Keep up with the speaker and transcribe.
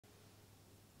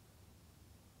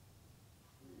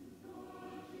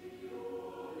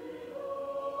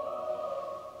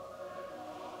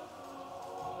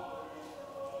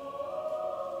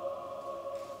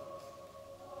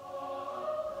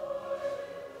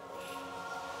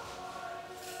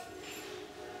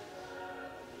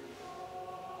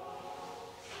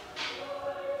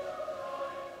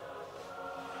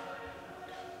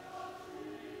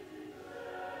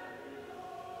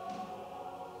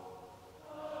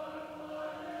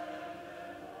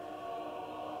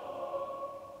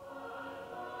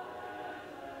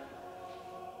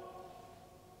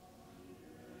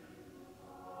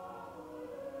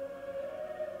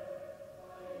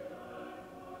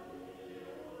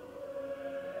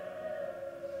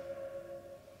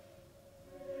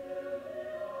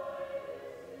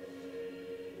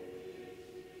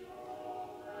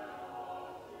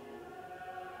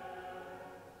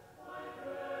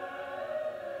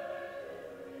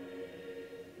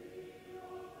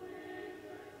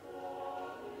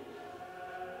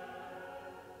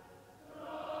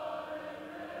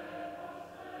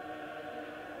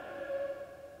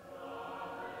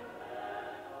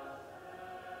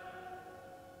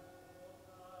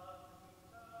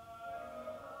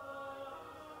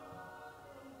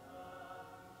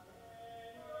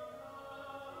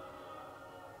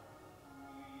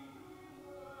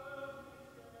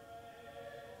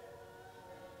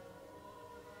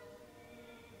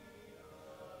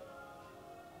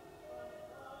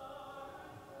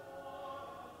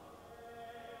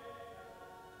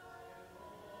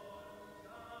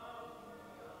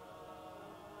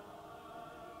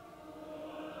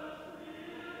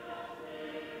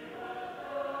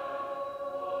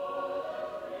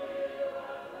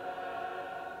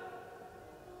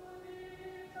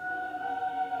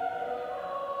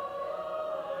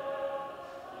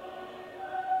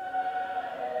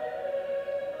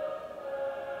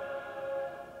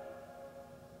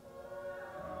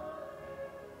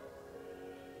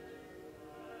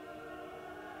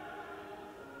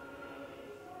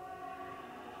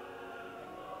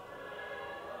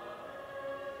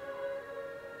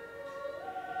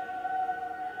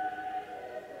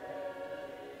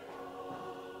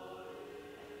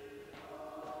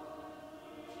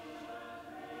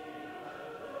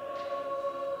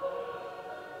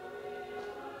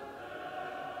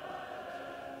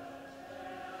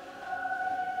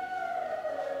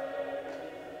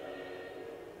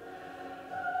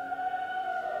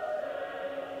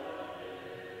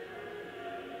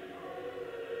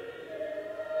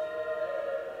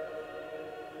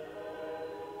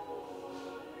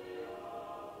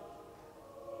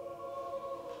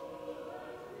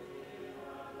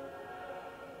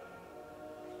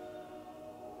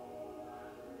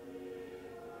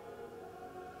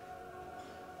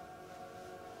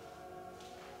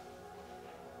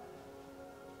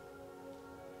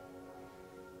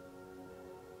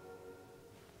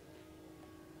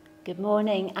Good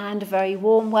morning and a very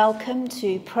warm welcome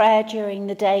to prayer during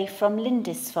the day from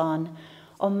Lindisfarne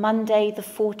on Monday the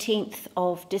 14th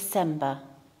of December.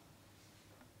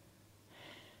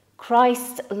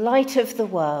 Christ, light of the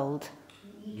world.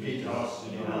 Meet us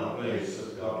in our place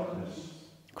of darkness.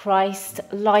 Christ,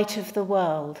 light of the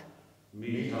world.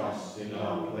 Meet us in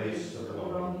our place of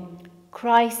longing.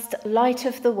 Christ, light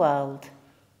of the world.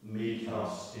 Meet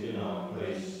us in our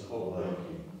place of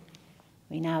working.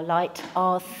 We now light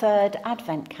our third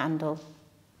Advent candle.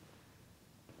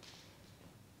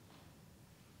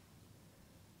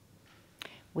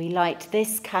 We light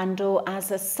this candle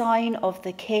as a sign of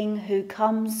the King who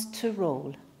comes to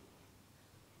rule.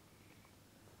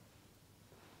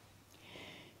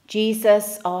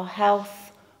 Jesus, our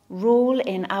health, rule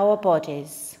in our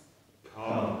bodies.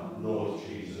 Come, Lord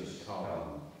Jesus,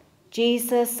 come.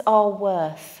 Jesus, our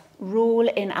worth, rule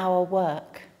in our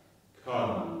work.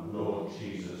 Come, Lord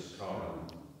Jesus, come.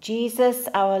 Jesus,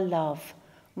 our love,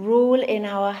 rule in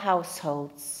our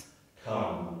households.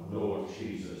 Come, Lord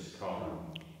Jesus,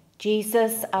 come.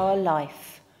 Jesus, our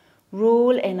life,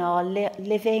 rule in our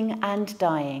living and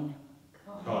dying.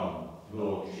 Come,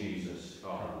 Lord Jesus,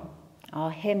 come.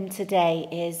 Our hymn today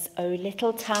is O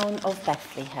Little Town of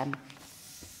Bethlehem.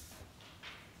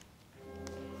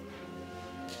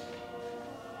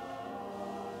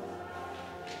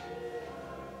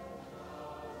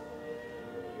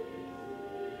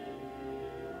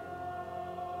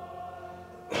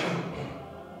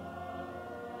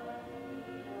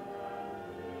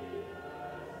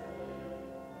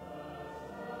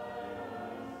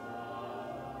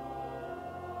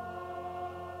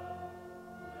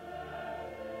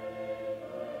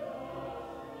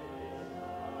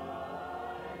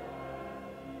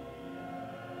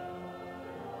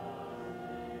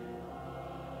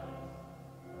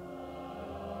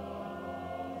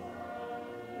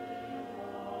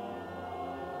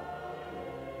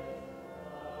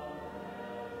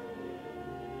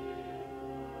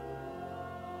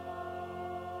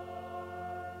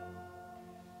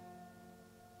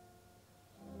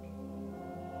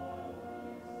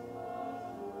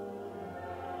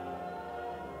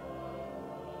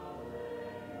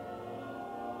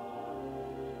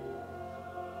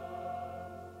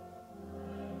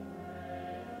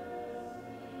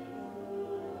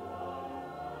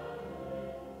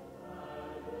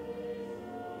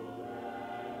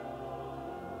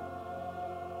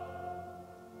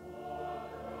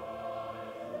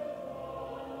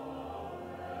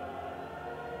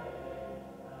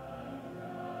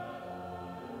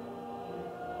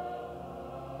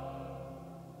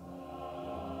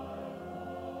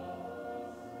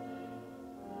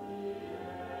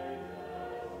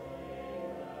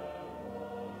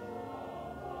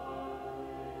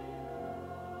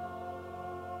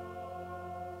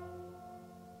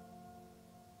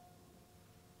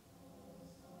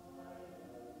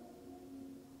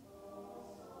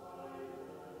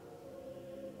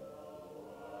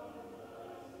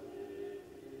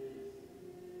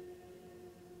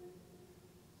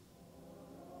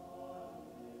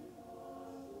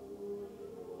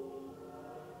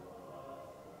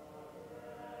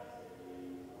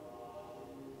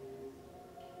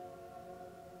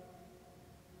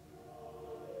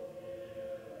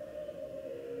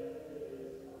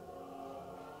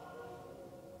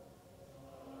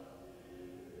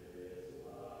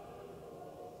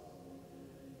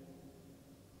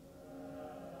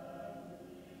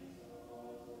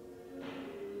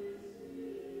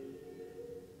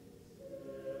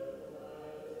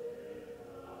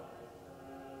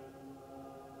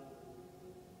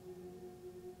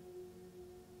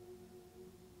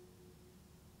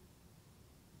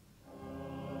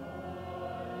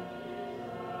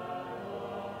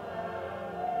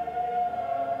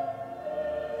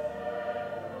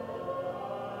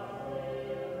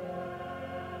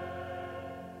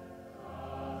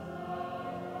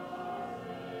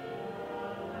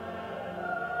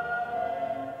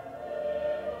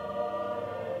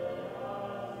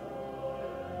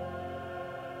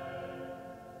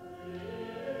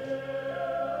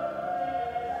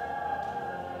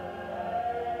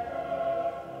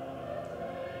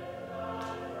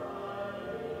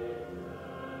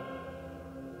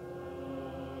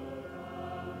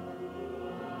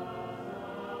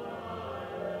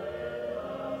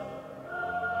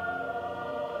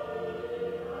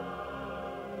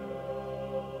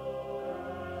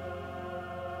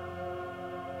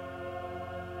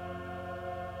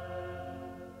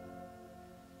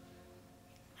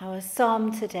 Our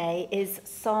psalm today is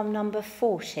Psalm number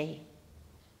 40.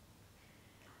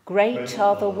 Great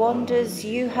are the wonders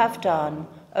you have done,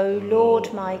 O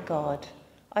Lord my God.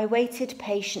 I waited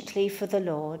patiently for the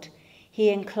Lord. He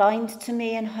inclined to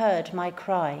me and heard my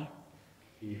cry.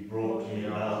 He brought me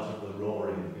out of the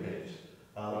roaring pit,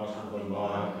 out of the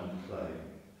mire and clay.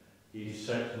 He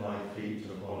set my feet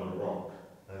upon a rock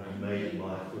and made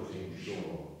my footing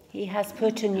sure. He has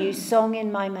put a new song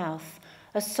in my mouth,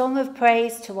 a song of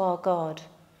praise to our God.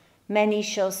 Many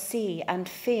shall see and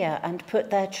fear and put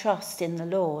their trust in the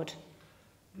Lord.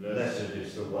 Blessed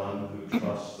is the one who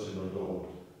trusts in the Lord,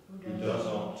 who does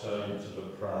not turn to the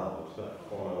proud that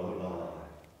follow a lie.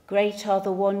 Great are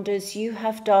the wonders you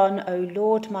have done, O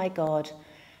Lord my God.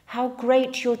 How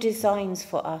great your designs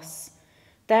for us.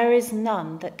 There is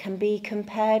none that can be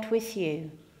compared with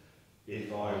you.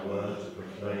 If I were to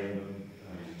proclaim them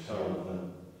and tell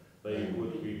them, they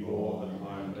would be more than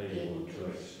I am able to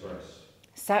express.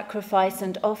 Sacrifice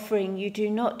and offering you do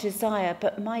not desire,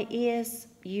 but my ears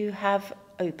you have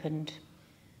opened.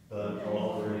 Burnt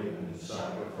offering and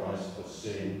sacrifice for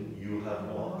sin you have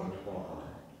not required.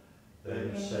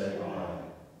 Then said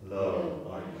I,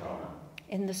 Lo, I come.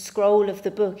 In the scroll of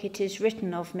the book it is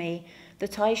written of me,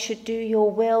 that I should do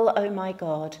your will, O my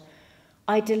God.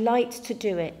 I delight to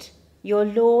do it. Your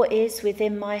law is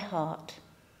within my heart.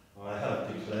 I have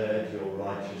declared your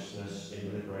righteousness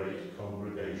in the great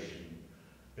congregation.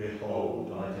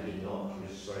 Behold, I did not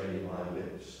restrain my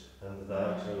lips, and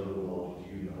that, O Lord,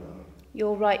 you know.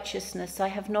 Your righteousness I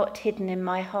have not hidden in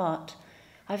my heart.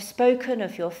 I've spoken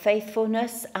of your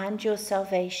faithfulness and your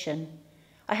salvation.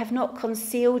 I have not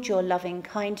concealed your loving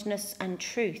kindness and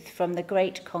truth from the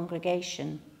great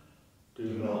congregation. Do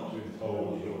not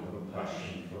withhold your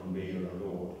compassion from me, O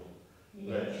Lord.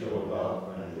 Let your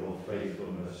love and your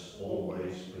faithfulness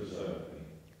always preserve me.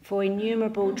 For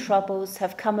innumerable troubles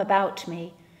have come about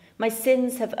me. My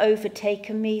sins have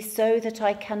overtaken me so that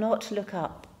I cannot look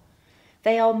up.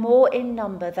 They are more in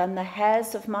number than the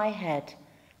hairs of my head,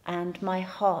 and my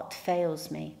heart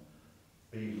fails me.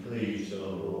 Be pleased, O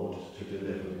Lord, to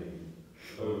deliver me.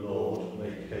 O Lord,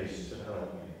 make haste to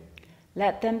help me.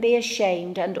 Let them be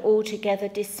ashamed and altogether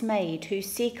dismayed who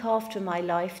seek after my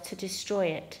life to destroy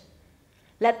it.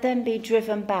 Let them be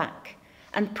driven back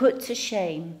and put to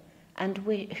shame, and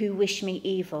who wish me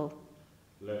evil.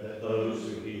 Let those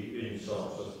who heap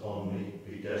insults upon me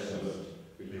be desolate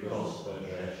because of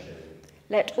their shame.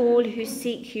 Let all who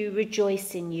seek you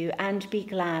rejoice in you and be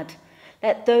glad.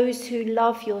 Let those who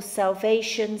love your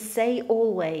salvation say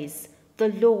always, the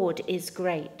Lord is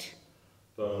great.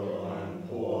 Though I am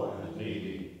poor and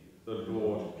needy, the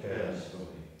Lord cares for me.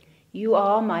 You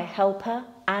are my helper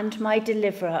and my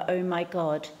deliverer, O my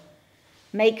God.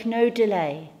 Make no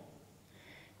delay.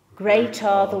 Great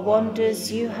are the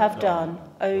wonders you have done,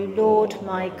 O Lord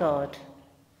my God.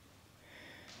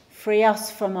 Free us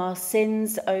from our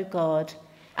sins, O God,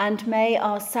 and may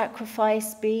our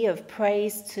sacrifice be of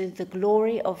praise to the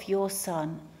glory of your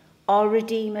Son, our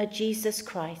Redeemer, Jesus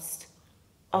Christ.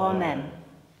 Amen.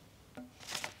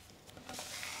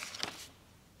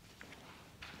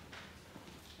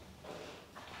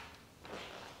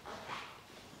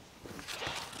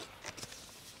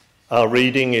 Our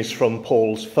reading is from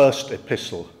Paul's first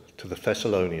epistle to the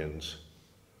Thessalonians.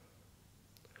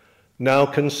 Now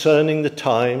concerning the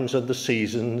times and the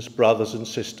seasons, brothers and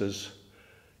sisters,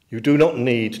 you do not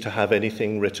need to have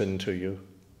anything written to you.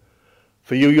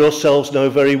 For you yourselves know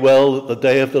very well that the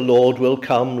day of the Lord will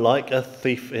come like a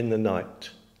thief in the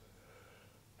night.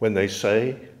 When they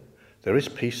say, there is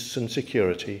peace and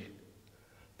security,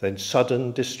 then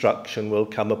sudden destruction will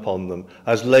come upon them,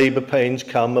 as labour pains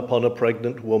come upon a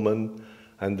pregnant woman,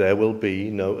 and there will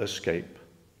be no escape.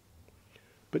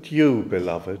 But you,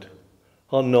 beloved,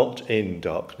 are not in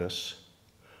darkness,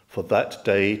 for that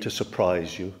day to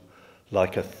surprise you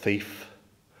like a thief.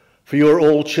 For you are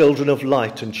all children of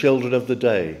light and children of the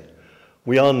day.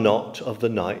 We are not of the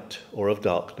night or of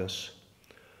darkness.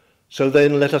 So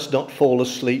then let us not fall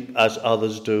asleep as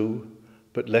others do,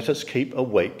 but let us keep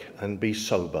awake and be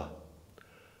sober.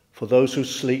 For those who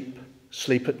sleep,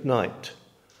 sleep at night,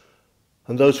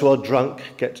 and those who are drunk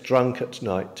get drunk at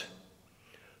night.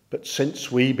 But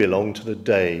since we belong to the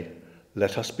day,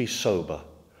 let us be sober,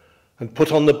 and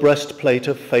put on the breastplate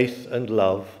of faith and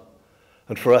love,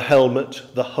 and for a helmet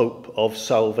the hope of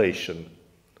salvation.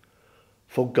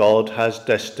 For God has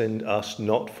destined us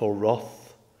not for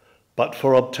wrath, but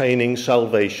for obtaining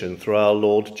salvation through our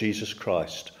Lord Jesus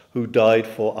Christ, who died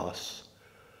for us,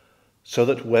 so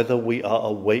that whether we are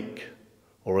awake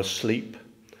or asleep,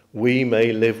 we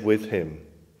may live with him.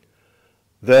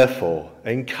 Therefore,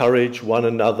 encourage one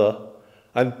another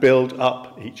and build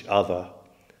up each other,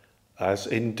 as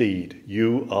indeed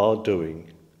you are doing.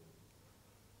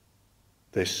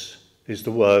 This is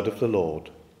the word of the Lord.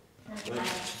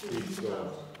 Thanks be to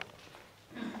God.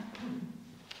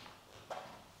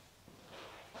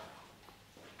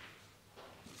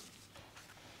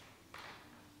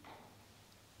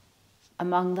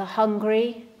 Among the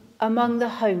hungry, among the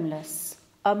homeless,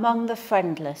 among the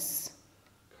friendless,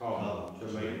 Come to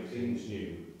make things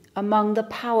new. among the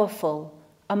powerful,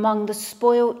 among the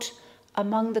spoilt,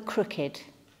 among the crooked,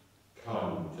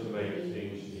 Come to make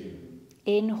things new.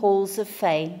 in halls of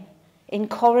fame, in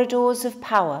corridors of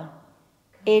power,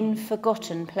 in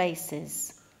forgotten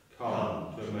places,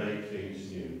 Come to make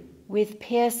things new. with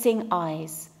piercing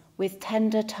eyes, with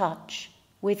tender touch,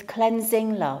 with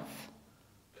cleansing love.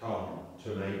 Come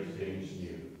to make things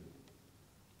new.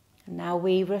 Now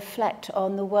we reflect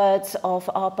on the words of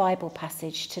our Bible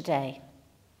passage today.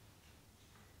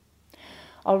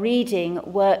 Our reading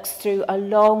works through a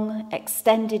long,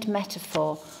 extended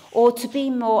metaphor, or to be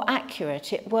more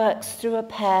accurate, it works through a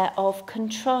pair of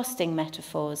contrasting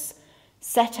metaphors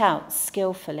set out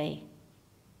skillfully.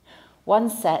 One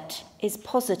set is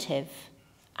positive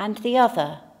and the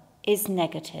other is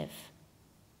negative.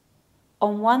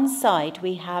 On one side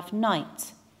we have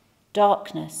night,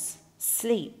 darkness,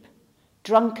 sleep,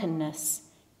 drunkenness,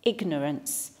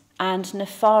 ignorance, and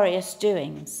nefarious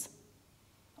doings.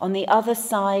 On the other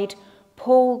side,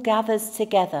 Paul gathers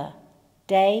together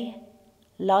day,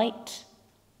 light,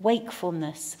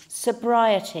 wakefulness,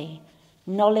 sobriety,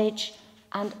 knowledge,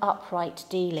 and upright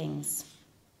dealings.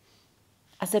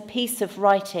 As a piece of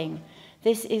writing,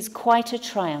 this is quite a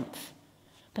triumph,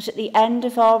 but at the end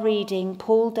of our reading,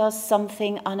 Paul does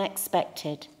something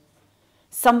unexpected,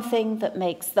 something that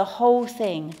makes the whole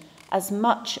thing as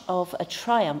much of a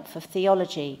triumph of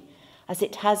theology as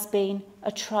it has been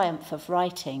a triumph of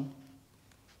writing.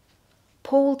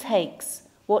 Paul takes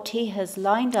what he has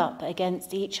lined up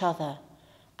against each other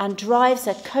and drives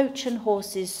a coach and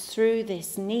horses through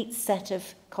this neat set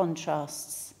of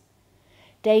contrasts.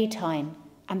 Daytime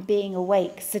and being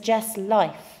awake suggest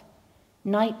life.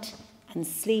 Night and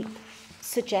sleep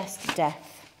suggest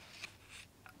death.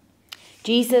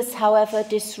 Jesus, however,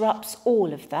 disrupts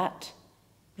all of that,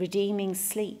 redeeming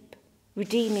sleep,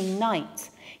 redeeming night,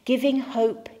 giving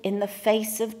hope in the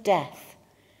face of death,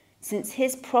 since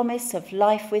his promise of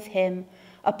life with him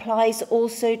applies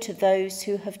also to those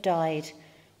who have died.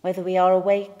 Whether we are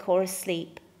awake or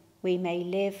asleep, we may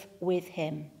live with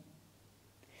him.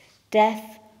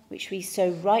 Death, which we so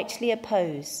rightly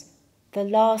oppose, the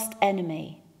last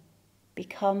enemy,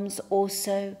 becomes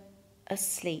also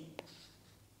asleep.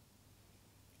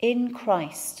 In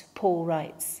Christ, Paul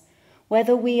writes,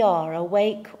 whether we are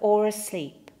awake or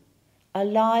asleep,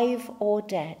 alive or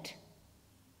dead,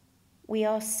 we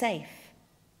are safe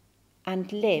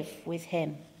and live with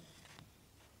him.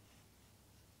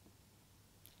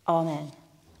 Amen.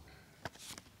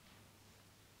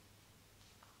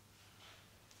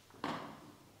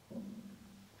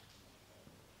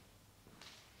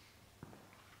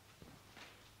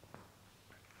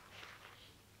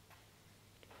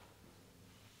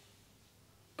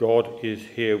 God is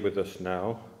here with us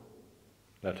now.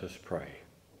 Let us pray.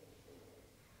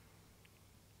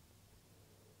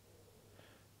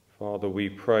 Father, we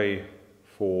pray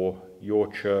for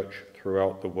your church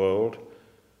throughout the world,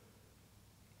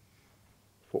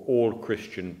 for all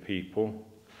Christian people,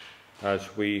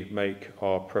 as we make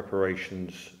our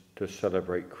preparations to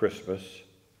celebrate Christmas.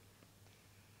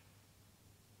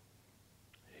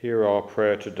 Hear our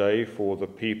prayer today for the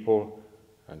people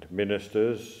and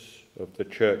ministers of the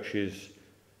churches,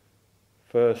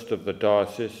 first of the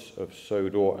Diocese of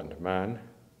Sodor and Man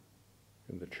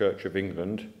in the Church of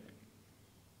England,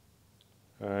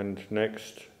 and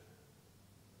next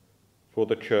for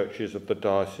the churches of the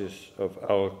Diocese of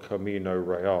El Camino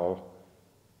Real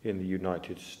in the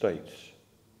United States.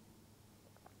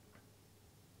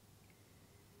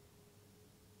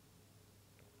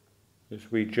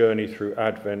 As we journey through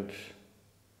Advent,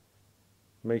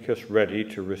 make us ready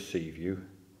to receive you.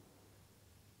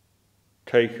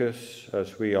 Take us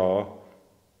as we are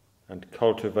and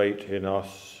cultivate in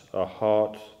us a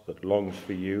heart that longs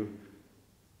for you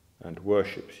and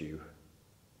worships you.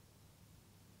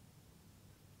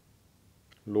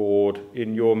 Lord,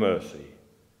 in your mercy,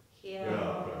 Hear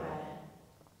our prayer.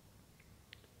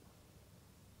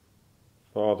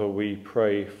 Father, we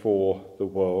pray for the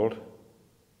world.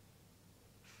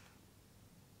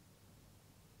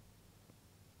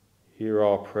 Hear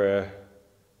our prayer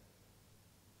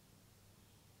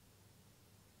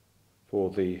for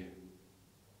the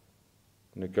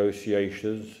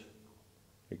negotiators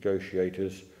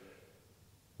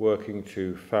working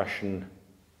to fashion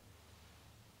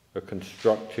a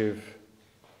constructive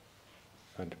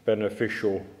and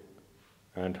beneficial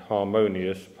and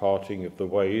harmonious parting of the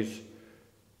ways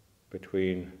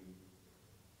between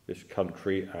this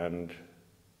country and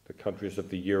the countries of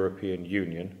the European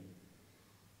Union.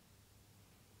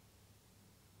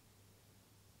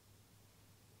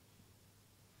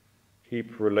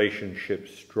 Keep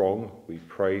relationships strong, we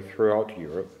pray, throughout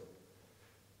Europe.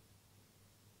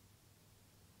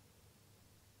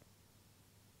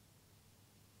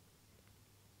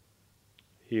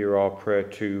 Hear our prayer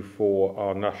too for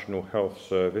our National Health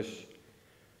Service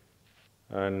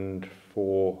and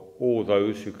for all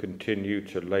those who continue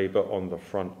to labour on the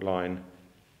front line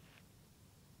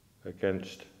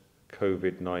against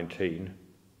COVID-19.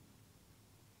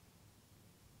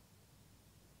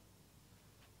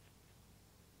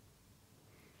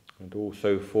 And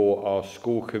also for our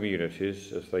school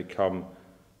communities as they come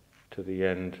to the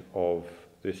end of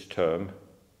this term.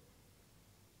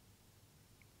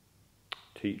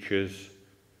 Teachers,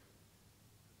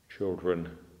 children,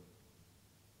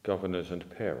 governors and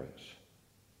parents.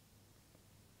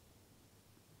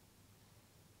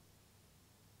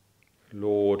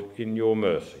 Lord, in your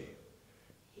mercy,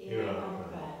 hear our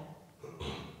prayer.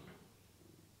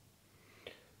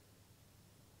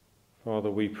 Father,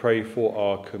 we pray for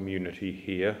our community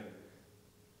here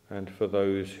and for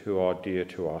those who are dear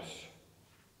to us.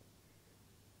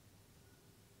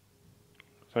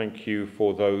 Thank you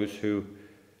for those who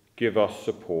give us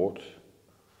support,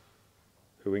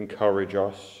 who encourage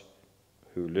us,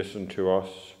 who listen to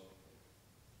us,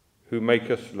 who make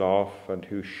us laugh and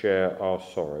who share our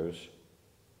sorrows.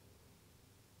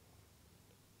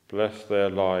 Bless their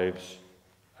lives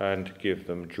and give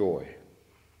them joy.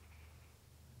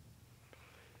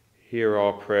 Hear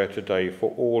our prayer today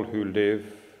for all who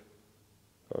live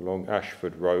along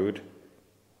Ashford Road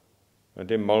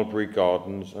and in Mulberry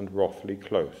Gardens and Rothley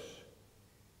Close.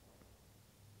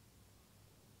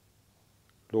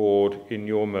 Lord, in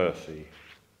your mercy,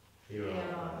 hear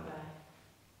our prayer.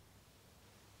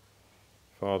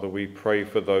 Father, we pray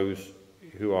for those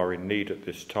who are in need at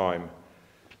this time,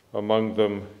 among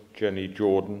them Jenny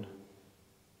Jordan,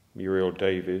 Muriel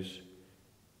Davies,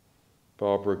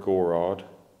 Barbara Gorard,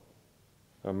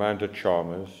 Amanda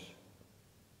Chalmers,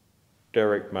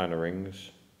 Derek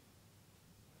Mannerings,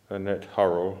 Annette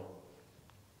Hurrell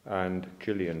and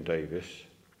Gillian Davis.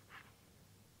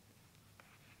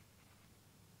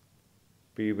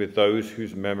 Be with those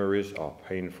whose memories are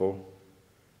painful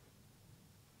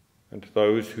and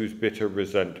those whose bitter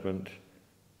resentment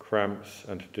cramps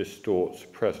and distorts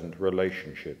present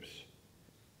relationships.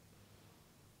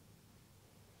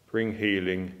 Bring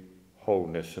healing,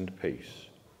 wholeness and peace.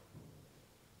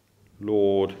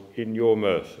 Lord, in your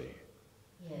mercy,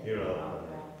 hear our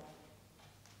prayer.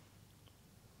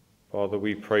 Father,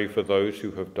 we pray for those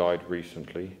who have died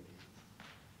recently.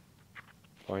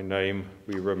 By name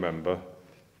we remember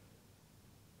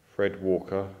Fred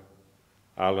Walker,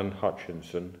 Alan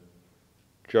Hutchinson,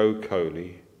 Joe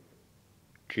Coley,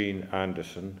 Jean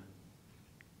Anderson,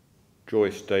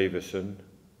 Joyce Davison,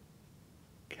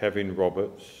 Kevin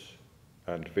Roberts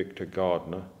and Victor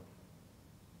Gardner.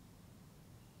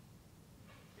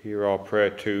 Hear our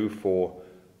prayer too for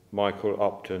Michael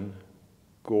Upton,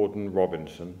 Gordon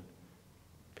Robinson,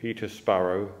 Peter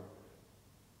Sparrow,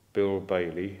 Bill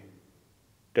Bailey,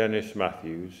 Dennis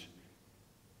Matthews,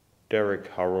 Derek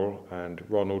Hurrell and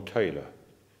Ronald Taylor,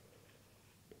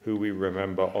 who we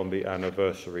remember on the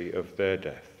anniversary of their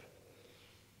death.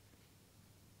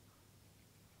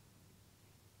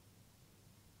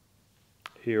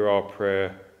 Hear our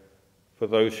prayer for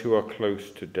those who are close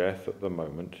to death at the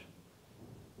moment.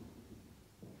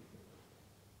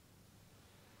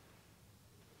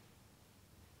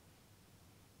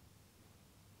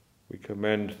 We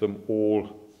commend them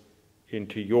all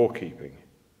into your keeping.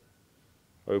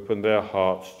 Open their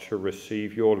hearts to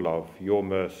receive your love, your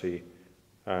mercy,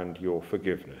 and your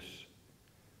forgiveness.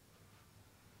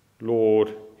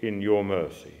 Lord, in your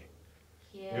mercy,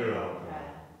 Hear our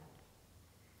prayer.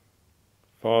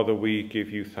 Father, we give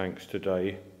you thanks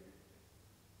today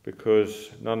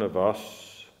because none of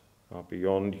us are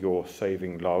beyond your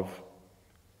saving love.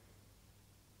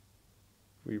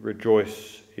 We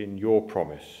rejoice in your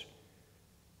promise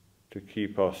to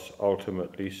keep us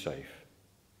ultimately safe.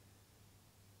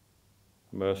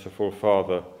 Merciful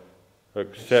Father,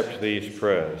 accept these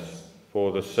prayers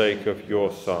for the sake of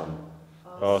your Son,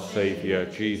 our Saviour,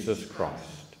 Jesus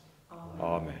Christ.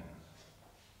 Amen.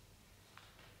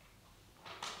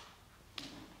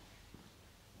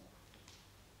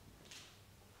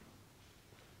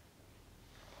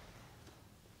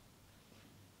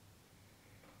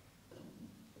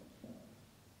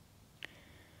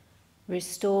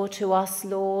 Restore to us,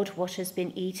 Lord, what has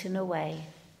been eaten away,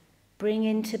 bring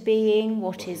into being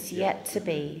what is yet to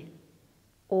be.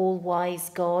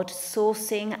 All-wise God,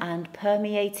 sourcing and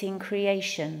permeating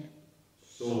creation.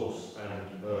 Source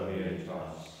and permeate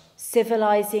us.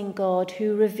 Civilizing God,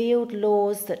 who revealed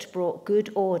laws that brought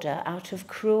good order out of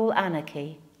cruel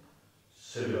anarchy.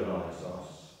 Civilize us.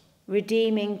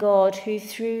 Redeeming God, who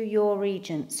through your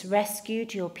regents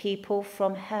rescued your people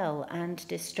from hell and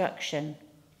destruction.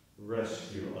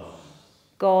 Rescue us.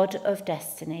 God of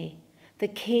destiny, the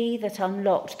key that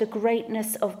unlocked the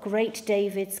greatness of great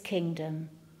David's kingdom.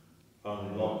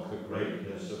 Unlock the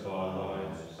greatness of our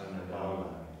lives and our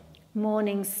land.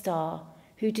 Morning star,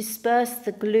 who dispersed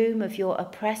the gloom of your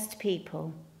oppressed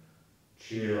people.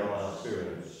 Cheer our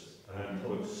spirits and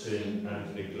put sin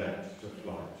and neglect to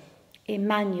flight.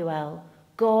 Emmanuel,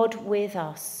 God with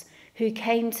us, who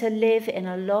came to live in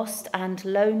a lost and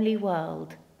lonely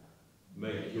world.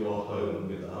 Make your home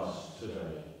with us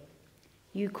today.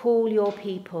 You call your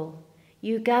people,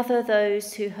 you gather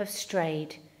those who have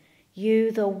strayed,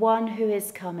 you, the one who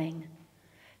is coming.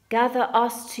 Gather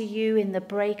us to you in the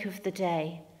break of the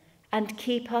day, and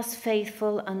keep us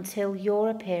faithful until your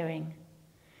appearing.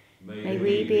 May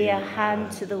we be a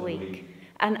hand to the weak,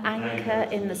 an anchor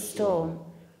in the storm,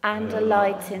 and a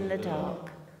light in the dark.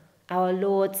 Our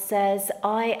Lord says,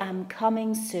 I am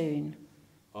coming soon.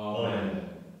 Amen.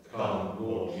 Come,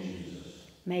 Lord Jesus.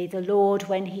 May the Lord,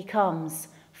 when he comes,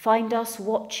 find us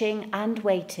watching and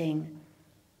waiting.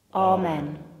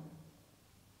 Amen.